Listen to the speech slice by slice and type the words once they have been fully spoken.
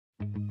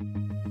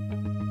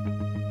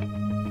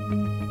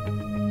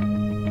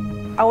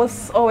I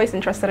was always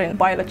interested in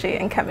biology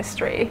and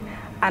chemistry,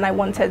 and I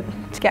wanted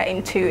to get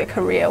into a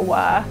career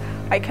where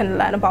I can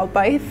learn about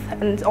both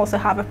and also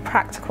have a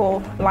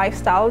practical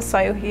lifestyle,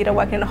 so either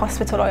working in a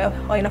hospital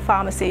or in a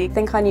pharmacy. I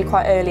think I knew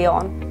quite early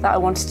on that I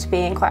wanted to be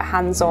in quite a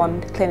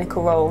hands-on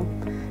clinical role.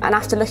 And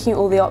after looking at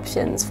all the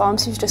options,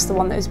 pharmacy was just the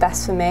one that was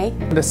best for me.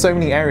 There's so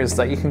many areas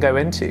that you can go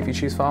into if you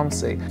choose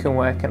pharmacy. You can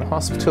work in a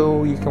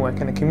hospital, you can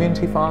work in a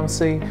community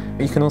pharmacy,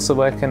 but you can also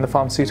work in the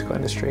pharmaceutical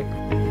industry.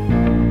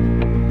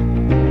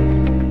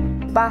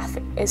 Bath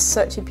is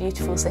such a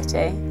beautiful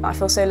city. I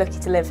feel so lucky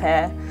to live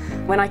here.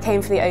 When I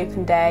came for the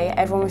open day,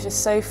 everyone was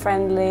just so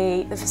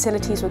friendly, the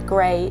facilities were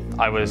great.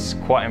 I was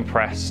quite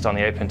impressed on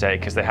the open day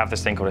because they have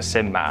this thing called a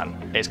sim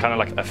man. It's kind of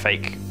like a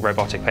fake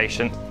robotic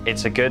patient.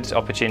 It's a good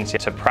opportunity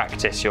to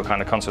practice your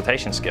kind of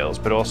consultation skills,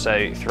 but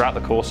also throughout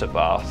the course at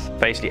Bath,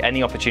 basically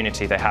any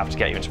opportunity they have to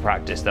get you into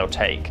practice, they'll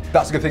take.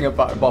 That's a good thing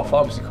about the Bath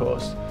Pharmacy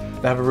course.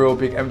 They have a real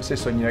big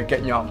emphasis on,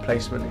 getting you out on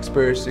placement,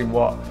 experiencing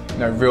what,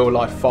 real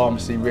life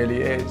pharmacy really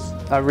is.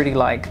 I really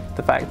like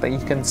the fact that you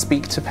can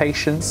speak to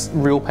patients,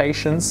 real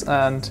patients,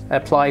 and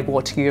apply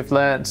what you've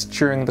learnt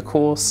during the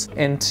course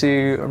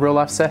into a real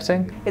life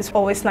setting. It's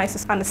always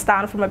nice to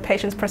understand from a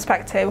patient's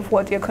perspective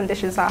what your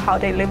conditions are, how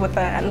they live with it,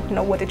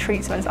 and what the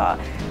treatments are.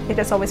 It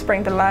just always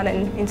brings the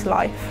learning into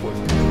life.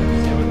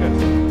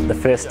 The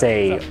first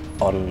day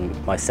on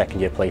my second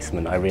year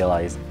placement, I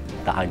realised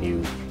that I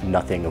knew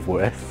nothing of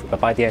worth. But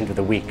by the end of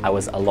the week, I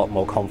was a lot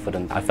more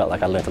confident. I felt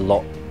like I learned a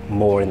lot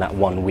more in that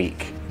 1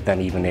 week than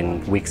even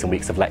in weeks and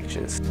weeks of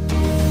lectures.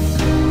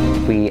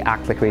 We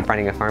act like we're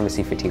running a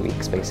pharmacy for 2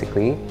 weeks,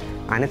 basically,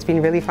 and it's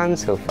been really fun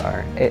so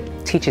far. It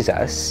teaches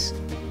us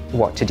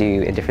what to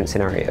do in different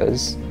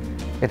scenarios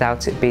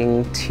without it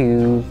being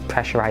too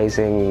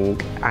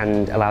pressurizing,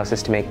 and allows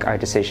us to make our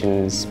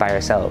decisions by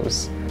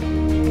ourselves.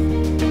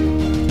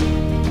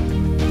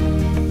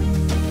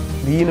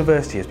 The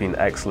university has been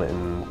excellent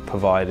in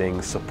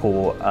providing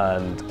support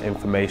and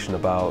information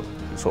about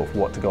sort of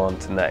what to go on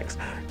to next.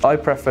 I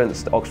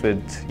preferenced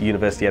Oxford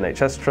University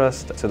NHS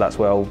Trust, so that's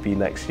where I'll be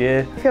next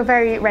year. I feel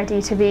very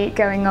ready to be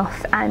going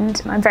off, and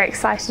I'm very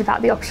excited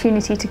about the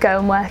opportunity to go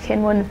and work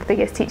in one of the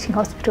biggest teaching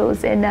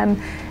hospitals in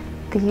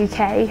the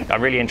UK.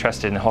 I'm really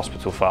interested in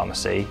hospital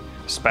pharmacy,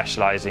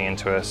 specialising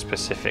into a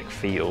specific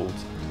field.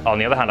 On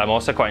the other hand, I'm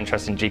also quite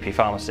interested in GP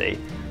pharmacy,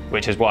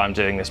 which is why I'm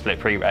doing the split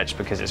pre-reg,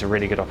 because it's a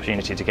really good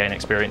opportunity to gain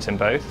experience in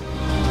both.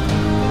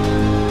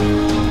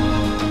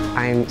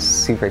 I'm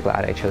super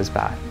glad I chose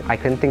Bath. I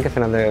couldn't think of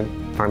another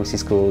pharmacy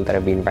school that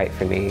would be right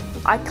for me.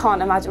 I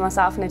can't imagine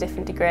myself in a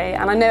different degree,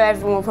 and I know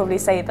everyone will probably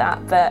say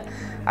that, but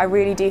I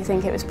really do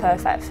think it was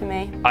perfect for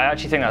me. I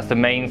actually think that's the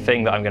main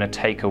thing that I'm going to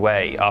take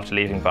away after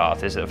leaving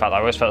Bath, is the fact that I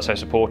always felt so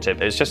supportive.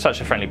 It's just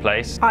such a friendly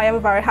place. I am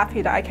very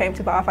happy that I came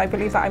to Bath. I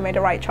believe that I made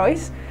the right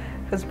choice,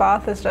 because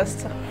Bath is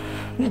just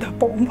the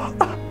bomb.